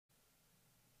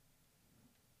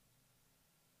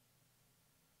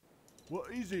What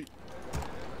is it?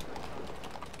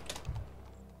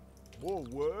 More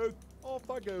work? Off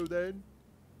I go then.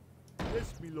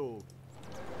 Yes, me lord.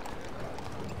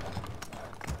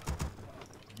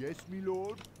 Yes, me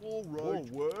lord. All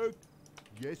right. More work?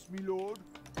 Yes, me lord.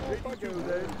 Off I go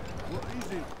then. What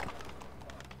is it?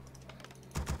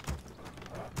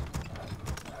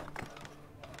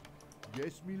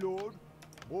 Yes, me lord.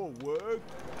 More work?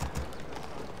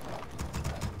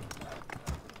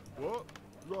 What?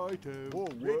 Righto. More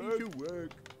work? Ready to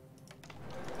work.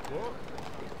 What?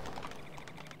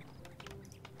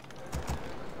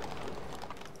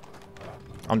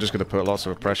 I'm just going to put lots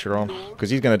of pressure on, because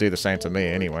he's going to do the same to me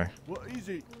anyway. What is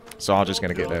it? So I'm just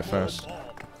going to get there first.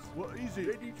 What is it?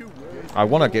 Ready to work. I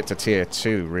want to get to tier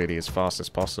 2 really as fast as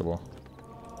possible,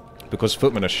 because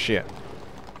footmen are shit.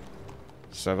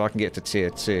 So if I can get to tier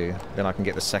 2, then I can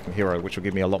get the second hero, which will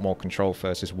give me a lot more control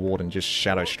versus Warden just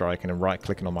shadow striking and right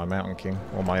clicking on my Mountain King,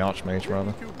 or my Archmage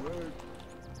rather.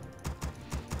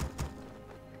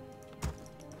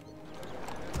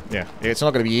 Yeah, it's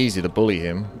not going to be easy to bully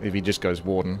him if he just goes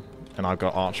Warden and I've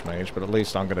got Archmage, but at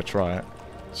least I'm going to try it.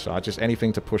 So I just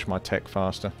anything to push my tech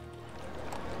faster.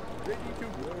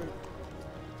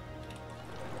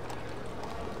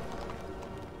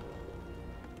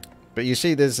 But you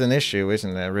see, there's an issue,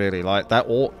 isn't there, really? Like, that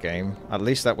Orc game, at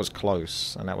least that was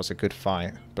close, and that was a good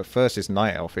fight. But first is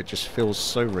Night Elf, it just feels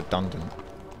so redundant.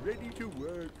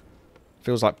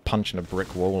 Feels like punching a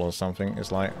brick wall or something.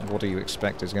 It's like, what do you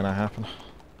expect is going to happen?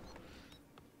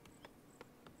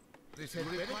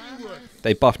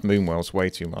 They buffed Moonwells way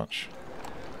too much.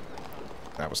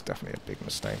 That was definitely a big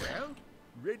mistake.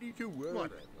 Ready to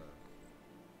work.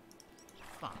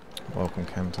 Welcome,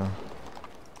 Kenta.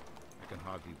 I can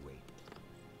hardly wait.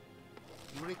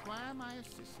 You require my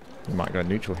assistance? You might go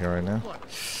neutral hero now.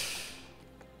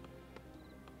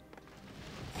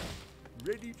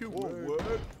 Ready to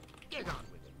work. Get on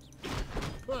with it.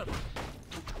 Perfect.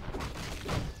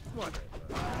 Whatever.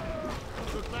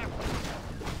 Look back.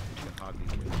 I can hardly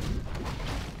wait.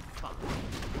 Fine.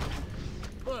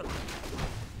 Perfect.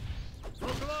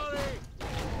 For glory.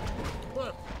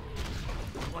 Perfect.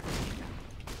 What is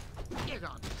it? Get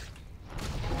on.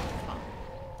 Fine.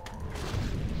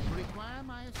 Require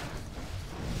my assistance.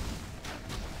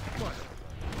 Whatever.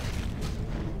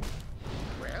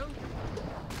 Well?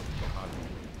 Hardly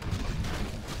wait.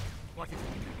 What is it?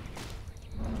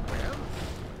 Well?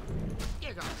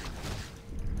 Get on.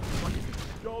 What is it?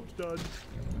 Job's done.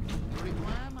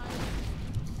 Require my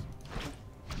assistance.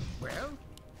 Well,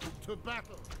 to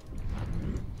battle.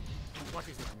 What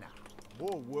is it now?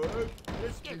 More work?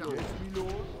 Yes, Get me on. lord. Yes, me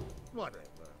lord. Whatever.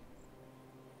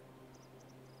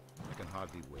 I can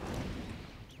hardly wait.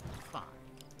 Fine.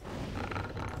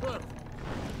 Perfect.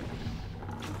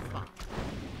 Fine.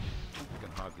 I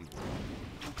can hardly wait.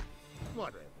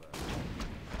 Whatever.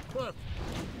 Perfect.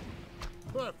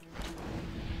 Perfect.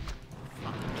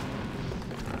 Fine.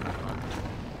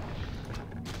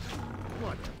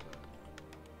 Whatever.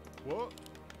 What?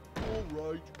 All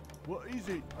right. What is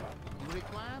it? You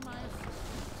require my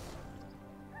assistance.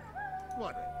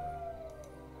 Whatever.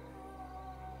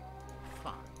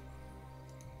 Fine.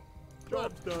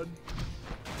 Job's done.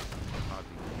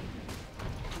 Hardly wait.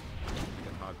 I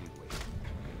can hardly wait.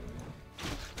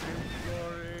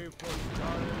 Glory for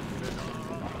Star.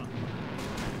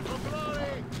 For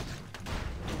glory!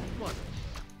 Whatever.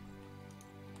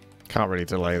 Can't really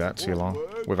delay that too long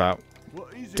without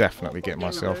What is it? definitely getting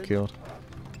myself then. killed.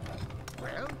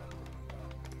 Well?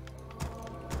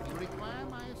 You require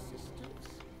my assistance?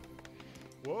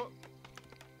 What?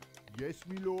 Yes,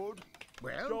 me lord.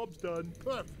 Well? Job's done.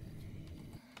 Perfect.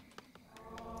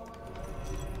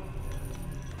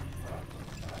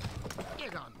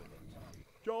 Get on with it.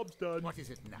 Job's done. What is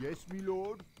it now? Yes, me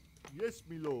lord. Yes,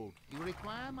 me lord. You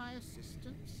require my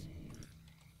assistance?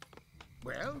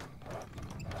 Well?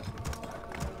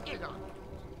 Get on with it.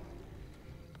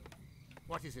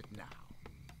 What is it now?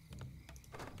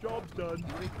 Job's done.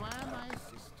 You require my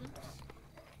assistance?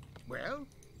 Well?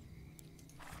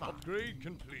 Fine. Upgrade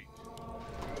complete.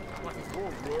 What is it?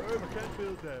 More work. I can't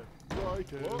build that.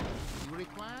 Right. What? You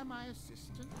require my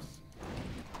assistance?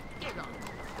 Get on with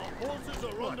it. Our forces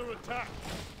are under attack.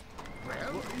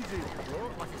 Well? What is it?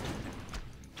 What? What is it?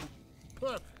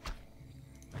 Perfect.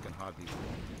 I can hardly wait.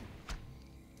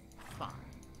 Fine.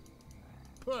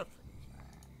 Perfect.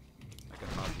 I can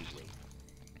hardly wait.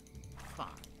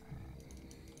 Fine.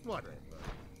 Whatever.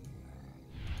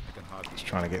 I can hardly Just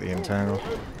trying to get the internal.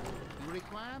 You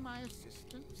require my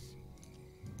assistance?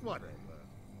 Whatever.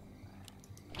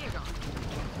 Get on.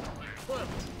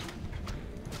 Perfect.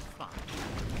 Fine.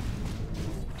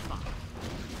 Fine.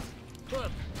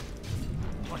 Perfect.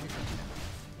 What is it now?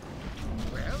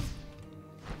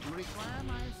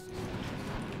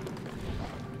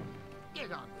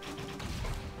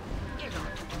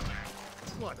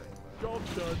 Job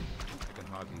done. I can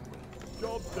hardly wait.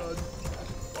 Job done.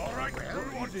 All right, Well,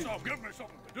 who wants easy. some? Give me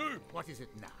something to do. What is it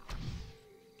now?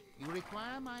 You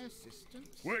require my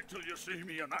assistance? Wait till you see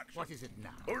me in action. What is it now?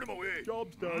 Out of my way.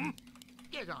 Job's done.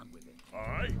 Get on with it.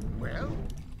 Aye. Well,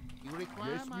 you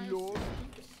require Yes, my me lord.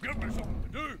 assistance? Give me something to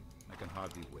do. I can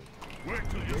hardly wait. Wait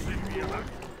till you see me in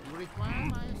action. You require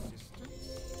my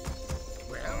assistance?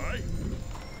 Well, Aye.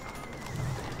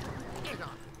 get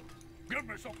on with it. Give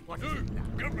me something What to is do. it now?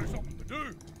 Give me something to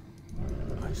do.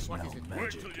 I smell is it? Wait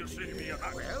magic till you in see the me air. in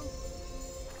action. Well,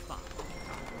 fine.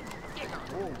 Get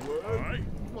on. More work. Aye.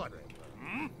 Whatever.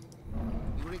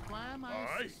 You require my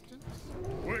Aye. assistance?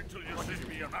 Wait till you see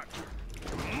me in action.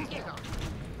 Get on.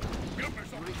 Give me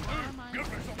something to do. Give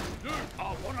me something to do.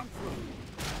 I'll run 'em through.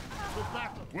 To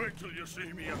battle. Wait till you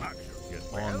see me in action. Get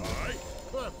Well, Aye.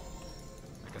 perfect.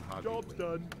 I can hardly Job's wait.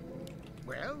 done.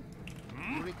 Well,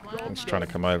 you require He's my trying to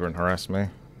come over and harass me.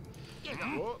 Get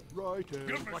on. What? Right. Give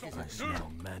me What is something I to do.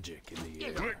 smell magic in the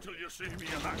air. Wait till you see me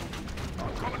in action.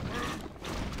 I'm coming through.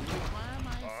 You require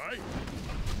my Aye.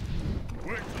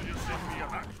 Wait till you see me in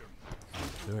action.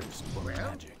 Thirst for Well,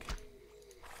 magic.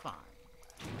 fine.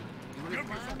 You Give me require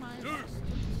my something to do.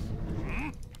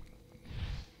 assistance?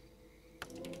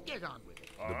 Get on with it.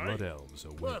 The Aye. blood elves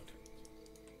await. Perfect.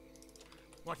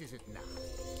 What is it now?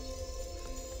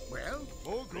 Well,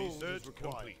 More gold is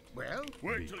required. well,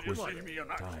 Wait Be till you quick. see me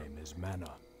in action. Time is mana.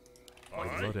 The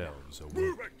Aye. blood elves await.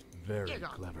 Move it. Very Get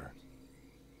on. clever.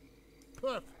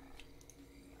 perfect.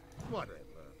 Whatever.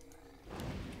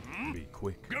 Be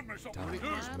quick. Give me something Time to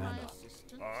do. is Require my mana.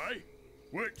 assistance? Aye.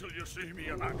 Wait till you see me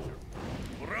in action.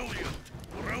 Brilliant.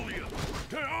 Brilliant.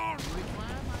 Get on.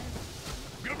 Require my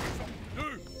assistance? Give me something to do.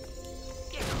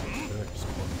 Get on. Thirst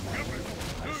for Give me magic.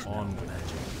 something to do. On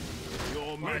magic.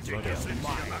 Your Blood magic is elves. in my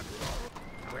action.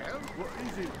 Well, What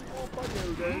is it? Off I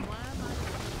go then. require my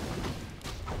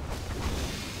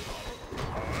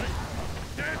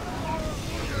Dead.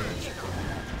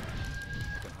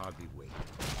 I can hardly wait.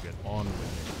 Get on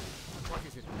with What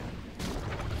is it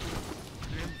now?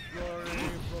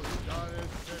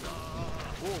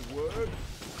 More work.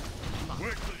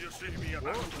 Wait till you see me in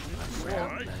action. it. Smell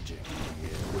Aye. magic in the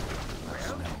air.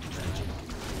 Smell magic in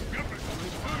the Give me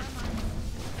something to do. air.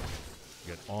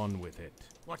 Get on with it.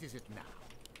 What is it now?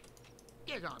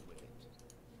 Get on with it.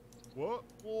 What?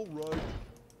 All right.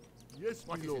 Yes,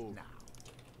 What my is it lord. now?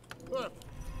 Perfect.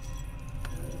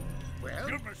 Well,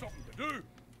 Give me something to do.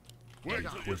 Wait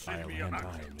till you Quick see Isle me in and action.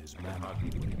 time is I can mana.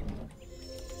 hardly wait.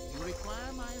 You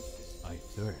require my assistance? I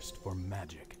thirst for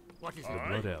magic. What is The it? Aye.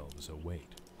 blood elves await.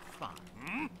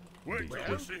 Fine. Wait till you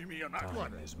Well, see me in action.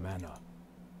 Time is mana.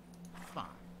 Fine.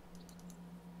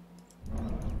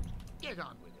 Get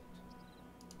on with it.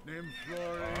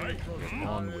 Aye. Get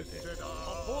on with it.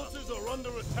 Our forces are under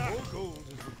attack. More gold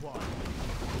is required.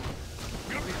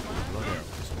 Give me The blood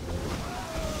elves await.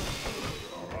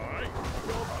 Aye.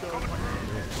 Job done.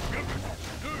 Give me something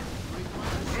to do. Wait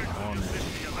till On you it. see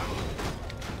me in action.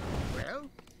 Well,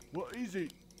 What is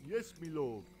it? Yes, my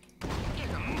lord. get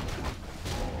on.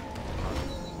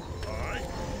 Aye.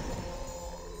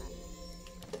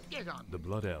 Get on. The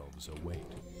blood elves await.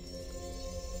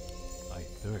 I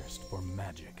thirst for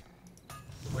magic.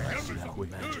 Give me Smell something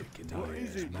to do. magic in the What air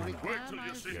is is it? mana. Wait till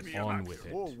you see Get me in on action. with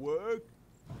it. More work.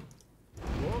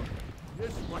 What?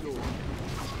 Yes, my lord.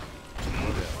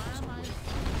 Blood elves await.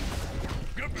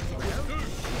 Give me something to do.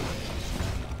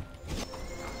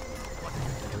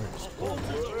 Thirst for Forces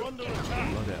magic. are under The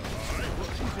attack. blood elves What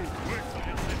is it? Wait till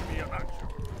you see me in action.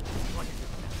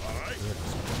 Aye.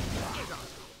 thirst for magic. Get on.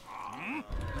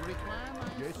 You require my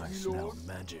Yes, I my smell lord.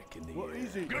 magic in the What air.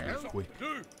 is it? Give me Well, something Quick. to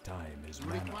do. Time is You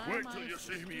mana. require Wait my till you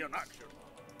see me in action.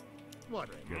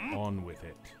 Whatever. Get on with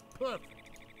it. Perfect.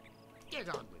 Get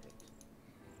on with it.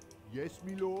 Yes,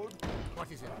 my lord.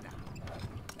 What is it now?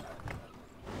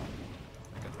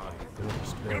 I can I hardly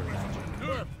thirst for Give me magic. something to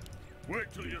do. Wait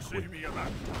till you see me in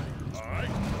action. Aye.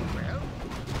 Well,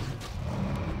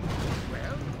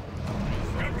 well,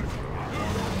 Give me something to do.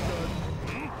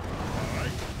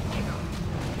 Aye. get on.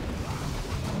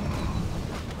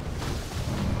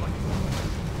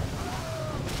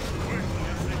 Wait till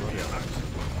you see me in action.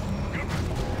 Give me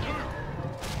something to do.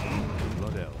 The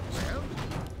blood elves. Well,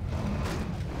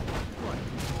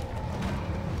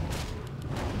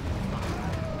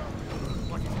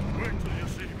 what is it? Wait till you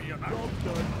see me in action. Job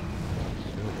done.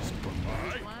 Thirst for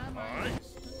magic. Require my Aye.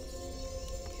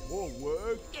 assistance? More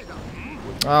work. Get on.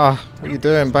 Ah, what are you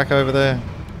doing back over there?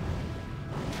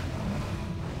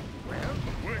 Well,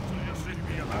 Wait till you see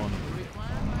me in On action. you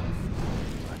require my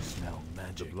assistance? I smell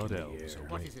magic. The blood in the What air. elves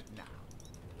await. is it now?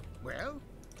 Well,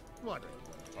 whatever.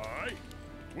 Aye.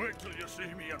 Wait till you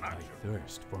see me in I action.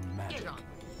 thirst for magic.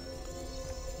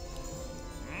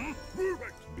 Move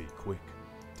it! Be quick.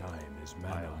 Time is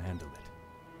mana. I'll handle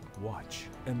it. Watch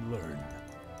and learn.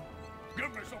 Give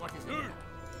me something to do!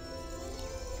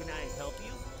 Can I help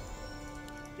you?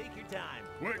 Take your time.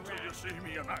 Wait Look till you around. see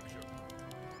me in action.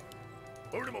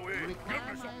 Put him away. Give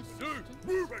Require me my something to do. assistance?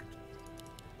 Move it.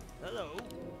 Hello.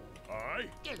 Aye.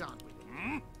 Get on with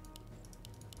it.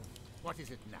 What is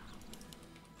it now?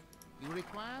 You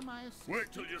require my assistance?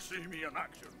 Wait till you see me in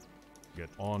action. Get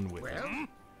on with Well? it.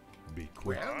 Be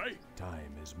quick. Aye.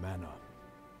 Time is mana.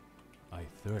 I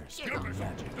thirst Get for on.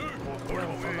 magic. Do. Put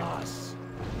him away.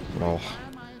 Oh,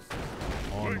 Require my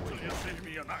assistance? On Wait with till you it. see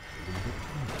me in action.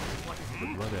 What is The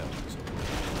it? blood elves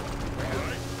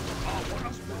Aye. I want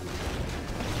to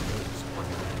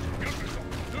give me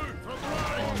something to do.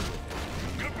 on with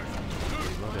it. Give me something to do.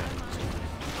 Blood elves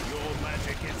Your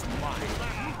magic is mine.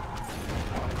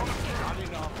 Not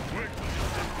enough. Wait till you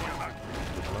see me in action.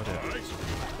 the blood elves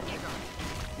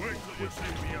Wait till you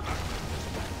see me in action.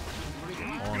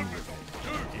 on Give me with it. something to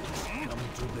do. Come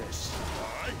to this.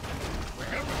 Aye.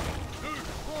 Give me something to do.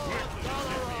 Wait till you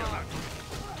see me in action.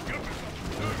 Give me something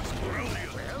to do.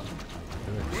 Brilliant. Thirst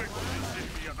Wait till you see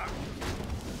me in action.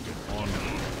 on with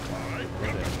it. Aye.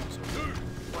 Blood elves Do.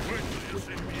 Wait till you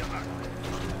see me in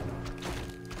action.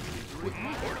 Put him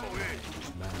away.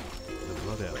 mana. The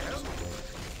blood elves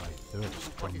I thirst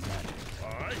for magic.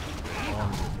 Aye. On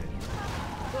with it.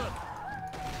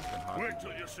 Wait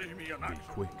till you see me in Be action.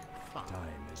 quick.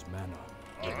 Time is mana.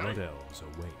 The blood elves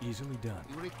await. Easily done.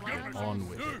 You require Give me my On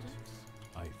with it. assistance?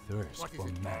 I thirst What is for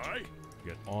it? magic. Aye.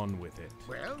 Get on with it.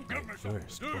 Well, Give me something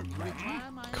Thirst to for do. magic.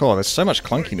 require my cool. There's so much Wait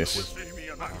till you clunkiness. see me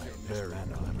in action. Very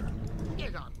clever.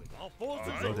 Get on with it. Our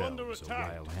forces Blood are under elves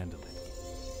attack. I'll handle it.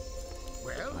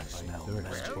 Well, I smell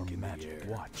magic for magic.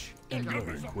 Watch and Get on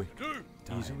learn with it. quick. Do.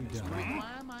 Easily you done.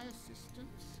 require my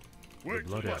assistance? Wait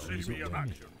blood till you elves see me in obey.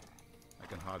 action. I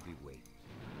can hardly wait.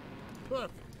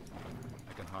 Perfect.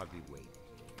 I can hardly wait.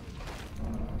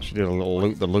 She did a little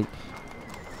loop the loop.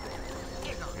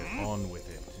 Get on. Get on with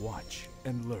it. Watch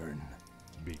and learn.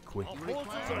 Be quick. Our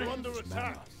forces are under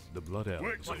attack. Mana. The blood Wait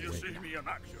elves till you await. see me in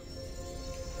action.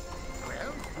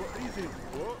 Well, What is it?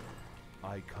 What?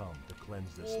 I come to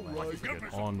cleanse this All land. right.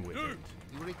 Get on with it.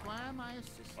 you require my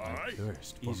assistance? Aye.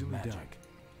 Thirst for Easily magic. done.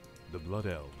 The blood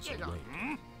elves Get on.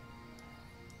 await.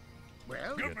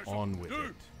 Well, Give Get me on something with to do.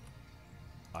 it.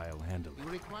 I'll handle you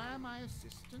it. require my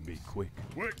assistance? Be quick.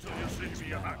 Wait till you see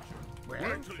me in action. Well,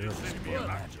 Wait till you Thirst see for me in action.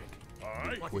 magic.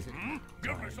 Aye. What Quick. is it? Give me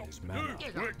Time something is to mana.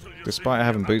 do. Wait till you Despite see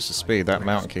having me in boosted speed, that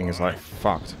Mountain King is like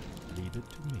fucked. Leave it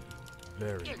to me.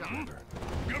 Very Get on. clever. action.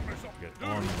 Give me something Get to do.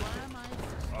 on with Require it. my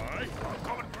assistance? Aye. I'm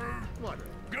coming through. What?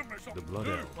 Give me The something blood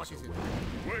to do. elves What is it?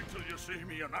 await. Wait till you see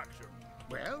me in action.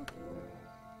 Well,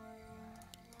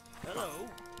 Hello.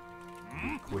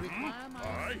 you Quick. require my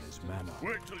Aye. Is mana.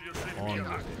 Wait till you see me On in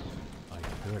with action. it. I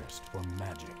thirst for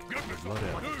magic. Give me The blood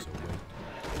something to elves do. await.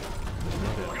 The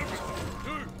blood Give me elves something to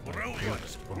do. Brilliant.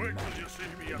 thirst for Wait till magic. you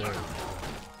see me in There. action.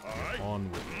 Aye. On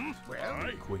with it. Well,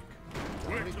 Aye. Quick.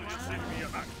 Wait till you see me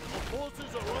in action. Our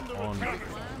forces are under On attack. Give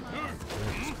me something to do.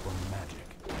 Thirst for magic.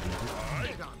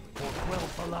 get on. For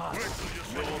 12 alas. Wait till you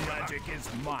see Your me in magic is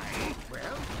mine.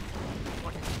 Well,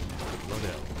 what is it? The blood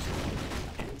elves.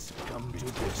 It's come to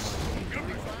this. Give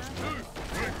me something to do.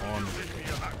 Wait till On you see me in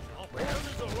action. Our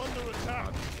forces are under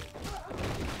attack.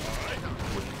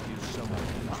 You summon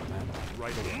this mana.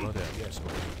 Right away. Blood elves. Yes,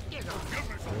 Get on. Give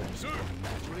me something thirst to do. for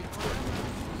magic. Require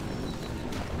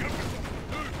Give me something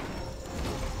to do.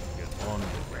 Get on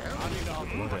with it. The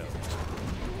blood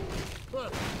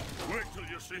elves. Wait till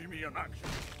you see me in action.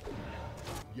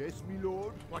 Yes, me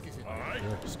lord. What is it? Aye.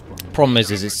 Thirst for Problem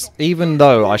is it's even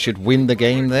though I should win the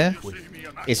game there, See me in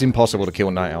action. it's impossible to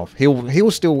kill Night Elf.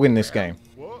 He'll still win this game.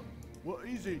 What? What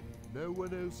is it? No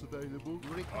one else available.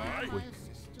 You require my assistance?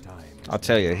 time. I'll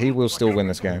tell you, he will still win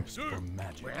this game. For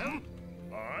magic. Well,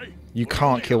 Aye. You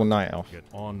can't kill Night Elf. Get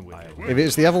on with it. If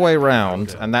it's the other way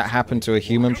around and that happened to a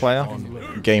human player,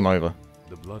 game over.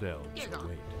 The blood elves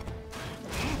await.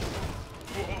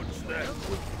 What's that?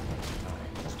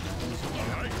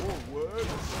 Aye. All work.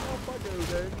 Off I go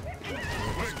then.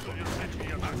 Wait till you see me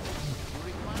in action. you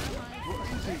require my What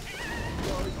is it?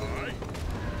 Aye.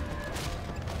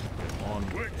 Get on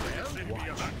with Wait till you see me in watch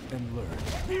action. and learn.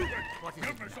 Move it. What is Give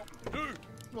it? me something to do.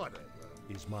 Whatever.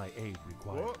 Is my aid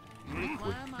required? What? You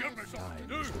require my Give me assistance? something Time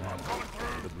to is do. I'm mana. coming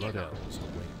through. The blood elves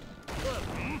await.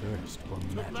 Thirst for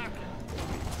magic.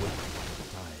 Quick.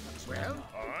 Time is Well, mana.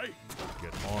 Aye.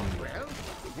 Get on with well,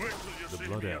 Wait till you The see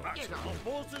blood me in elves action. get Our on.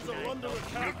 forces are under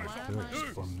attack. it. Thirst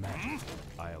for magic.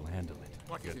 I'll handle it.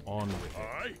 What is it? On with it.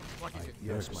 Aye. What is it?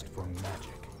 Thirst for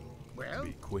magic. Well,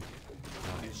 Be quick.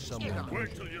 Is someone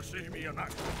Wait till you see me in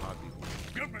action.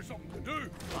 Give me something to do.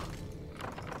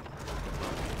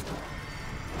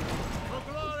 for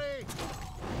glory! You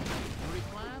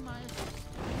require my assistance.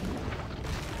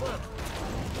 Work.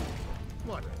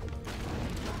 What?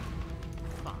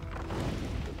 Fine.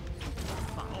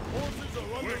 Horses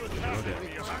are under attack.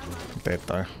 Dead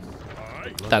though.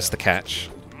 That's the catch.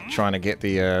 Trying to get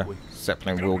the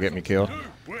Zeppelin will get me killed.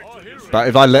 But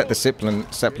if I let the Zeppelin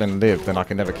live, then I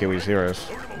can never kill his heroes.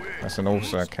 That's an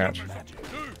also catch. magic? Get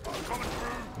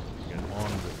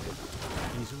on with it.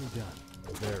 Easily done.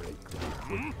 Very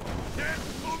quick.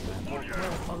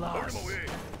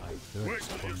 I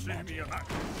thirst for magic.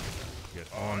 Get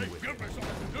on with it.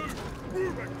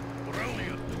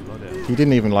 The blood elves. He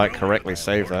didn't even like correctly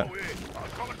save that. The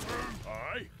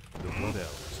blood elves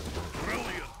are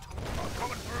Brilliant! I'm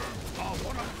coming through! I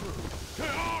want 'em through!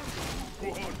 Get on! Go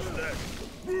on, stack!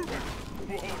 Move it!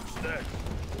 Go on, stack!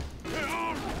 Get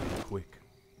on! quick.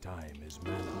 Time is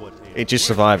mana. What It just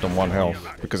survived on 1 health,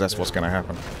 because that's what's going to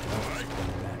happen.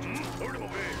 Put 'em away!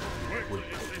 Wait till you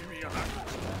see me in action!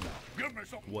 Give me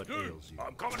something What to do! ails you?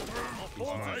 I'm coming through! Our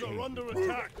forces are under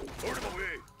attack! Put 'em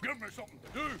away! Give me something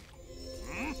to do!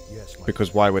 Yes, my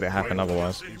Because why would it happen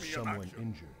otherwise? See me is in someone action!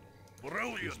 injured?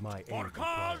 Brilliant! Is my aid Barkaz,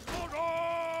 required? hold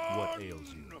on! What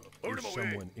ails you? Put Is 'em away!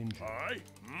 someone injured? Aye?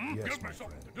 Yes, Give me my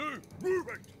something friend. to do! Move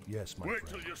it! Yes, my Wait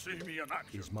friend. till you see me in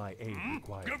action! Is my aid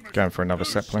required? Give me Going for something another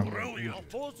to do. Zeppelin. Brilliant!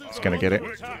 He's going to get it.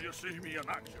 Wait till you see me in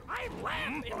action! I'm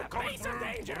left in I'm the coming face through! of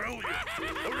danger. Brilliant! Put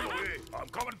him away! I'm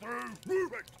coming through!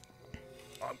 Move it!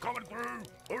 I'm coming through!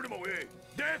 Put him away!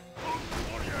 Death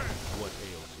for you! What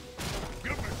ails you?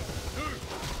 Give me something to do!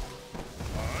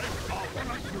 I'll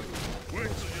run it through! Wait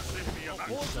till you see me in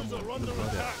action! Someone the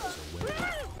blood elves are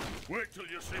away. Wait till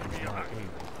you see me in action!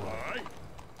 Aye?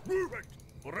 Move it!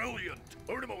 Brilliant!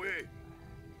 Put him away!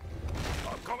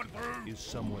 I'm coming through! Is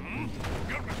someone injured?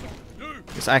 Give me something to do!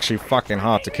 It's actually fucking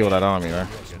hard to kill that army though.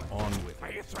 Get on with Are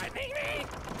it. you threatening me? Our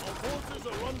forces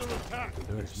are under attack!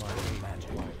 There's my aid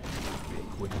required. Be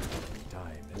quick.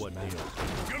 Time is what ails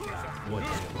Give me something! What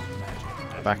ails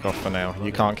magic? Back off for now.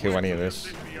 You can't kill any of this.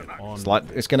 See me in action! On It's like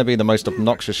it's going to be the most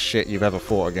obnoxious shit you've ever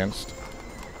fought against. the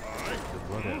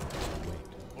blood elves await.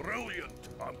 Brilliant!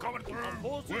 I'm coming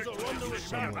through! Wait till you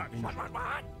see me in action! What?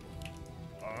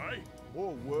 Aye?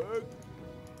 More work?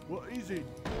 What is it?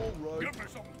 All right. Give me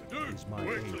something to do! Is my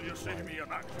Wait aid till you see required? me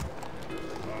in action!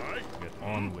 Aye? Get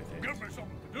on with it. Give me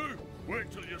something to do! Wait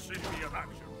till you see me in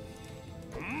action!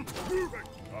 Move it!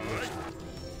 Aye?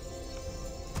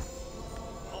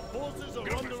 Our forces are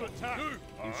under attack! Is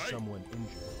Aye? someone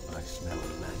injured? I smell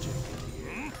magic in the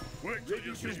air. Wait till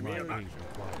you see Is me my in aid action!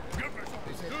 required? Give me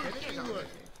something to do! anything worth it.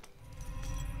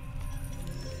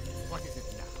 What is it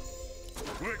now?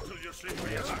 Wait till you see me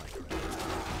in action!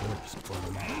 Thirst for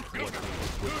magic. Give me something to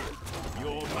do!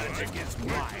 Your magic is mine!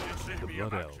 Wait till you see me in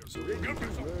blood action! elves Give me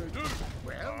something to do!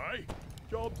 Well, Aye?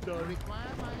 Job you done.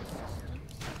 require my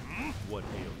assistance. What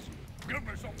ails you? Give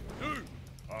me something to do!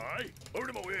 Aye? Put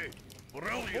him away!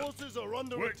 Brilliant! Forces are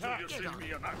under attack! Wait till you see me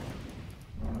in action!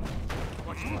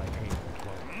 What's my aid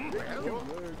required? Good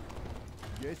work.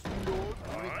 Yes, my lord.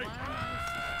 Aye?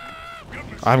 Give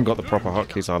me I haven't got the proper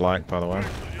hotkeys I like, by the way.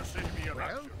 till you see me in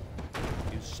action!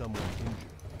 Is someone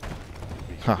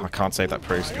injured? I can't save that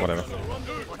priest, whatever. Forces are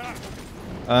under attack!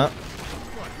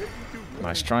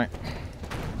 Nice try.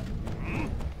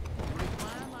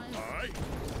 Aye?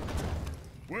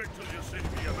 Wait till you see me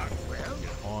in action!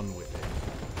 Get on with it.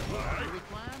 Aye?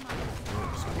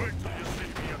 Wait till you see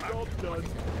me in action! Job done.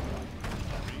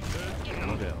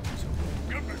 Blood elves await.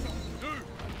 Give me something to do!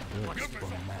 Thirst Give me for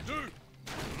something magic. to do!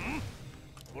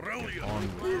 Brilliant! On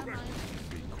with it.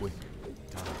 Be quick.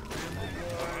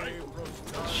 Time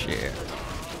is Aye? Shit.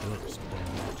 thirst for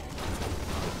magic.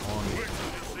 On Wait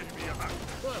till you see me in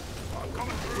action! I'm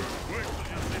coming through! Wait till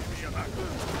you see me in action!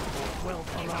 Well,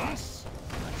 for us.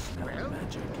 I smell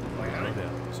magic. Blood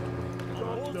elves await.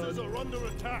 Our forces are under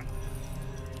attack!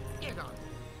 Get on.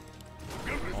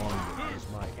 Give me On something to is do!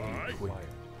 my Aye? aid required.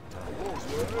 Time.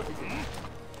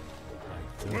 I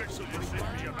Wait thirst till for you see me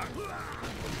magic. in action!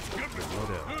 Give me Blood something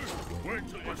to elves do! await. Wait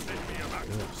till you see me in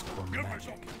action! Thirst for Give me magic.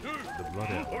 something to do! The blood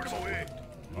Put elves him away! await.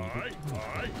 Aye?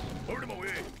 Aye? Put him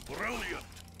away! Brilliant!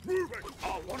 Move it! I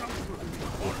want him through!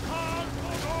 On hard!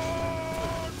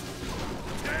 On!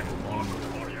 Dead on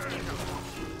for you!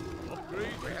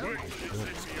 Upgrade! Wait till you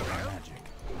Thirst see me in for action! magic.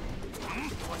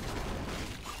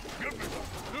 Give me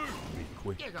something to do! Be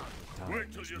quick. Get on. Time Wait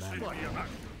till is you see mana. me in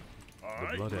action! The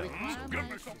Aye? blood elves Give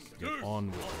me something to get do!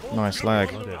 on with it. Nice lag.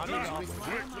 Blood elves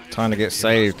await. Time to get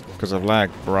saved because of lag,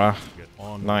 bruh. Get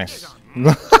Nice.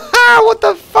 What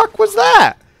the fuck was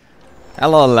that?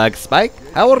 Hello, Lag Spike.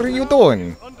 How are you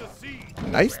doing?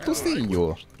 Nice to see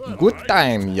you. Good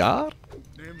time, yeah?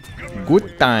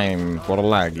 Good time for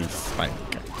Laggy Spike.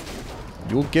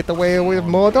 You get away with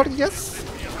murder, yes?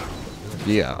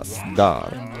 Yes,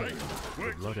 darn.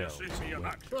 Blood elves await.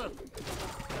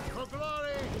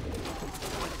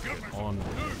 On.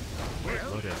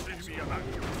 Blood elves.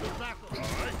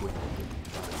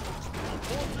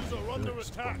 Forces are under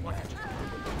attack.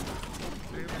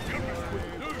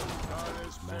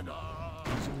 Mana.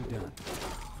 Easily done.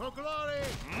 For glory!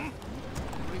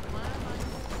 Require my...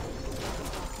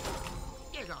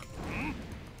 Get on.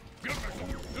 Give me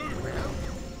something to do. Well,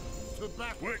 to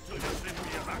back... Wait till you see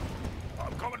me in action.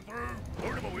 I'm coming through.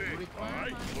 Put him away.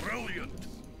 Aye. Brilliant.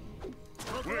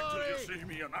 For Wait till you glory! see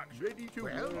me in action. Ready to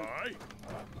Well, work. Aye.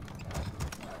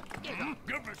 Get on.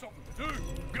 Give me something to do.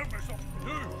 Give me something to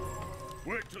do.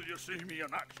 Wait till you see me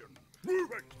in action.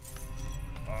 Move it.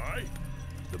 Aye.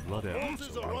 The blood elves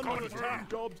Forces are await. under attack.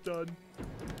 Job's done.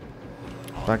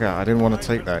 Bugger, I didn't want to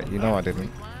take that. You know I didn't.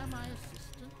 Require my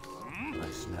assistance?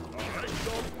 I smell.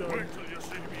 Job's done. Wait till you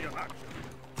see me in action.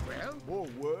 Well, More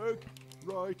work.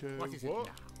 Right, what is it what?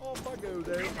 now? Off I go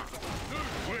then. Wait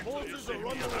till you Forces see are me in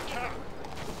under action. attack.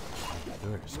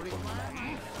 Thirst for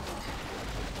magic.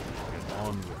 Get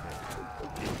on with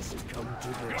it. It's come to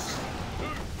this.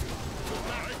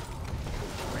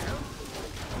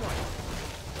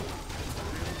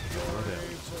 Blood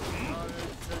elves.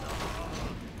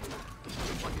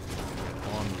 Get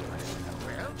on with it.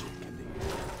 Magic in the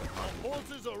air. Our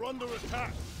forces are under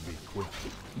attack. Be quick.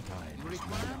 Time is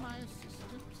Require mana. my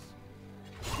assistance?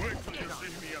 Wait till you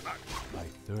see me in action. I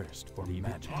thirst for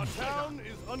magic. Our town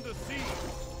is under siege.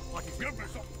 What is it? Give me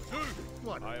something to do.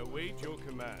 What? I await your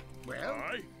command. Well,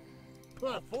 Aye.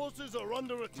 Our forces are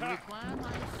under attack. require my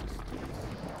assistance?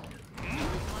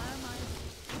 Require my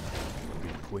assistance? Be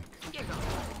quick. Get on.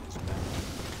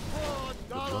 Oh,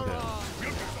 blood elves. Give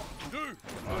me something to do.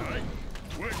 Aye.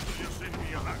 Wait till you see me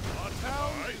in action. Our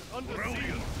town is under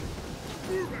siege.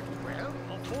 Move it. Well,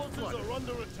 Our forces are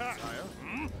under attack.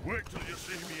 Wait till you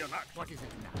see me in action. what is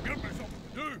it now? Give me something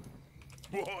to do.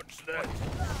 What's that?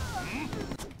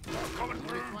 I'm coming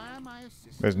through. Require my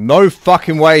assistance? There's no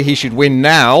fucking way he should win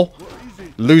now.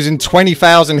 Losing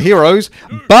 20,000 heroes.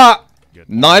 But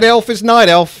Night Elf is Night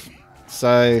Elf.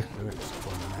 So Thirst for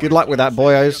magic. good luck with that,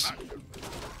 boyos.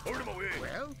 Put him away.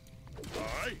 Well,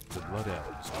 Aye. The blood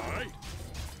elves. Aye.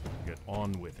 Get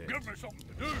on with it. Give me something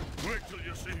to do. Wait till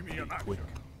you see me in Quick.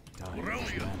 action. Time is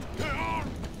Brilliant. mana. Get on.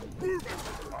 Move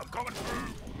it. I'm coming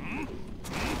through.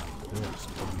 Thirst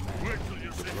for magic. Wait till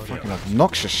you see me in Fucking action.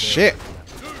 obnoxious shit.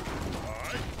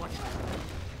 Aye.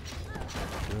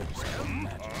 Thirst for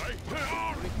magic. Aye. Get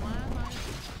on. require my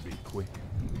assistance? Be quick.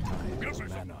 Time Give is me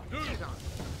mana. something to do.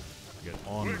 Get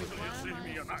on Wait with till it. you see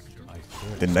me in action. I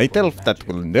thirst The Night for Elf that magic.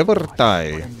 will never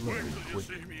die. Wait till you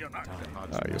see me in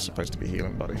action. You're supposed to be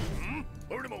healing, buddy.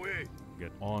 Put him away.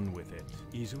 Get on with it.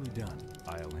 Easily done.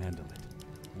 I'll handle it.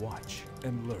 Watch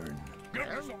and learn. Give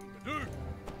me something to do.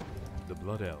 The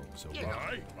blood elves await.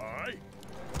 Aye. Aye.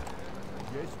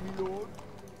 Yes, me lord.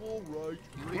 All right.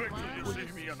 Wait till you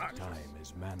see me in action. Time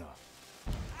is mana.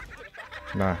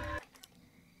 Nah.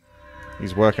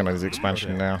 He's working on his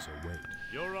expansion Blood now. elves await.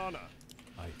 Your Honor.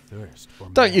 I thirst for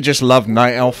Don't you just love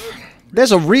Night Elf?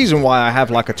 There's a reason why I have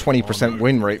like a 20%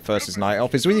 win rate versus Night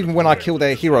Elf. Is even when I kill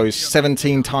their heroes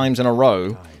 17 times in a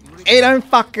row, it don't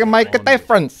fucking make a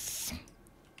difference.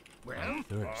 Well,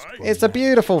 thirst for It's a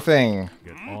beautiful thing.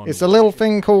 Get on It's a little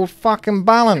thing called fucking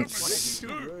balance.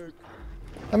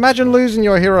 Imagine losing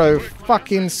your hero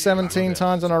fucking 17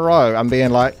 times in a row and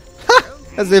being like, ha!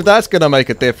 As if that's gonna make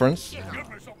a difference. Give me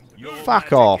something.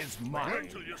 Fuck off.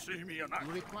 Wait till you see me in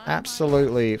action. require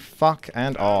Absolutely fuck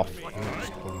and off.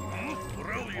 thirst for magic.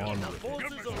 Brilliant.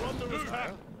 Forces are under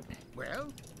attack.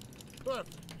 well,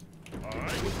 perfect.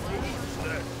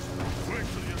 Aye. Wait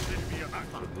till you see me in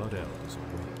action. The blood elves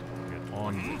await. Get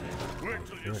on with it. Wait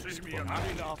till you Thirst see me for in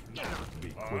magic. action. Be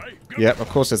Aye. quick. Yep, of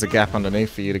course there's a gap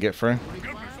underneath for you to get through. Give me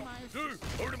something to do.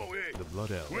 Put him away. The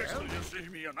blood elves Wait till you see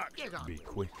me in action. Get on. be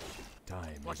quick.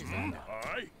 Time is mana.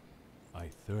 Aye. I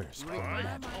thirst for Aye.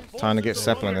 magic. Time to get Forces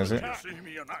are Zeppelin, under is it? attack. See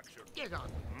me in action. Get on.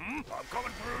 I'm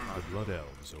coming through. The blood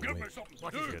elves Give me await. something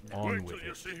to do. Get on Wait with till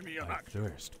you it. see me in I action.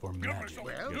 thirst for Give me magic. something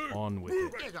Well, to do. Get on with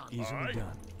Move it. Get on. Easily Aye.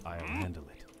 done. I'll handle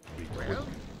it. Be quick. Well,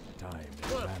 Time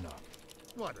is mana.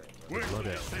 whatever. Wait till blood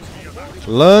you elves. see me in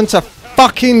action. Learn to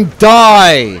fucking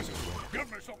die!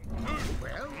 Give me something to do.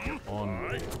 Well, On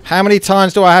with it. How many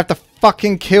times do I have to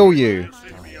fucking kill you?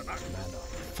 See me in action. Mana.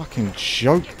 Fucking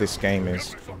joke this game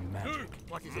is. For magic.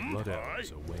 what is The it? blood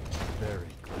elves await. Very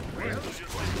clever. Wait till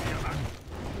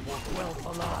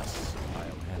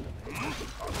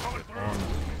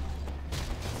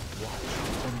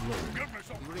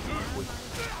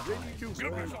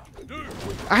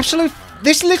Absolute.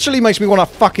 This literally makes me want to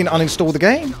fucking uninstall the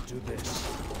game.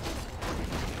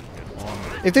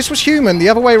 If this was human, the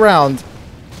other way around,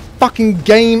 fucking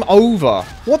game over.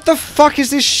 What the fuck is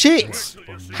this shit?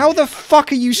 How the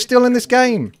fuck are you still in this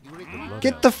game?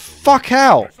 Get the fuck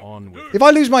out. If I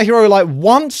lose my hero like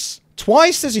once,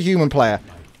 twice as a human player,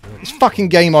 it's fucking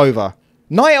game over.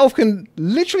 Night Elf can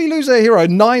literally lose their hero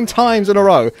 9 times in a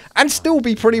row and still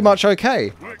be pretty much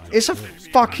okay. It's a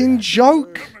fucking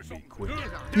joke.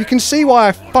 You can see why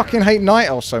I fucking hate Night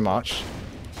Elf so much.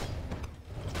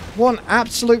 What an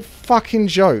absolute fucking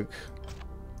joke.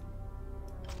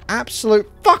 Absolute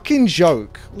fucking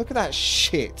joke. Look at that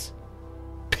shit.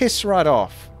 Piss right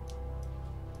off.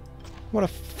 What a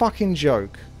fucking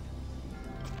joke.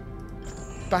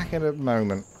 Back in a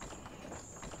moment.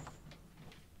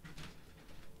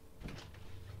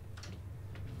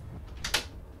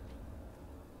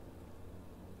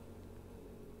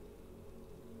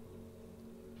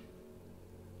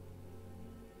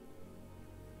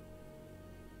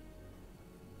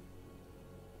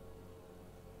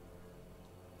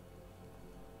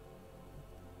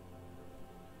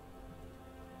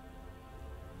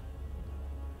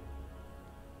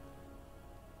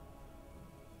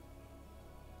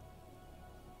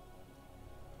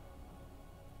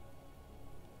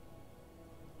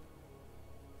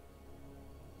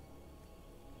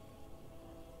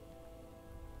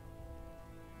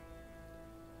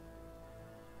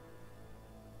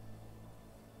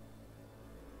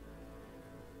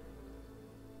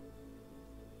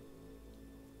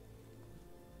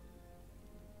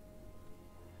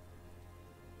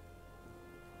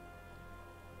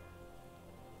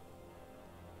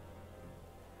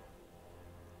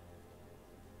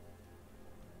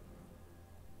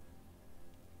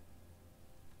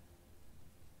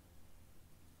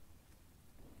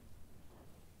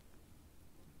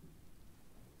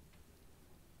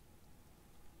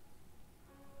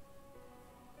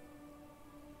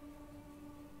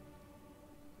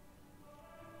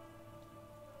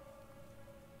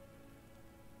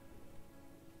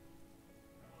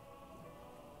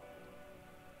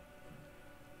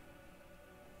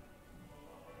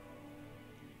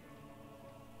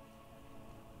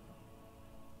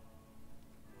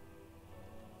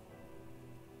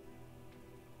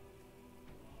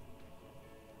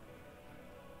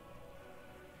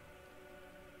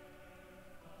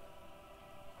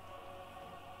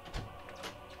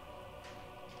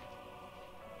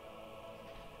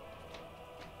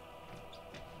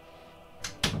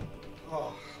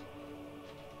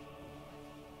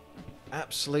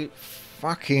 Absolute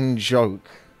fucking joke.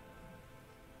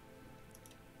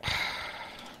 Let's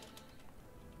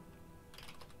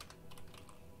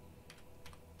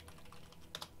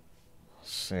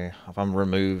see if I've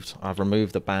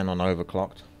removed the ban on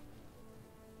overclocked.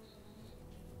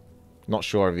 Not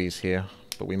sure if he's here,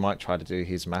 but we might try to do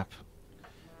his map.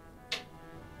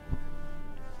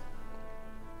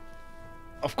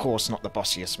 Of course, not the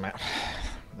bossiest map.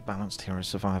 The balanced hero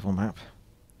survival map.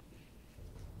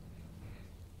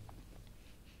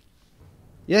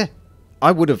 Yeah,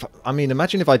 I would have. I mean,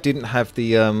 imagine if I didn't have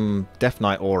the Death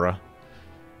Knight aura.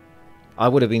 I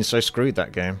would have been so screwed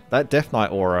that game. That Death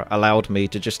Knight aura allowed me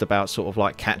to just about sort of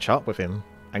like catch up with him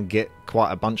and get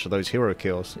quite a bunch of those hero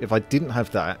kills. If I didn't have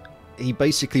that, he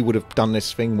basically would have done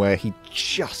this thing where he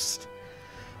just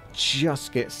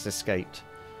gets escaped.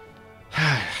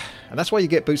 And that's why you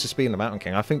get boots of speed in the Mountain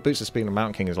King. I think boots of speed in the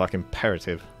Mountain King is like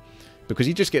imperative because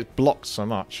he just gets blocked so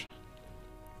much.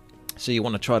 So you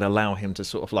want to try to allow him to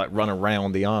sort of like run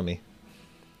around the army.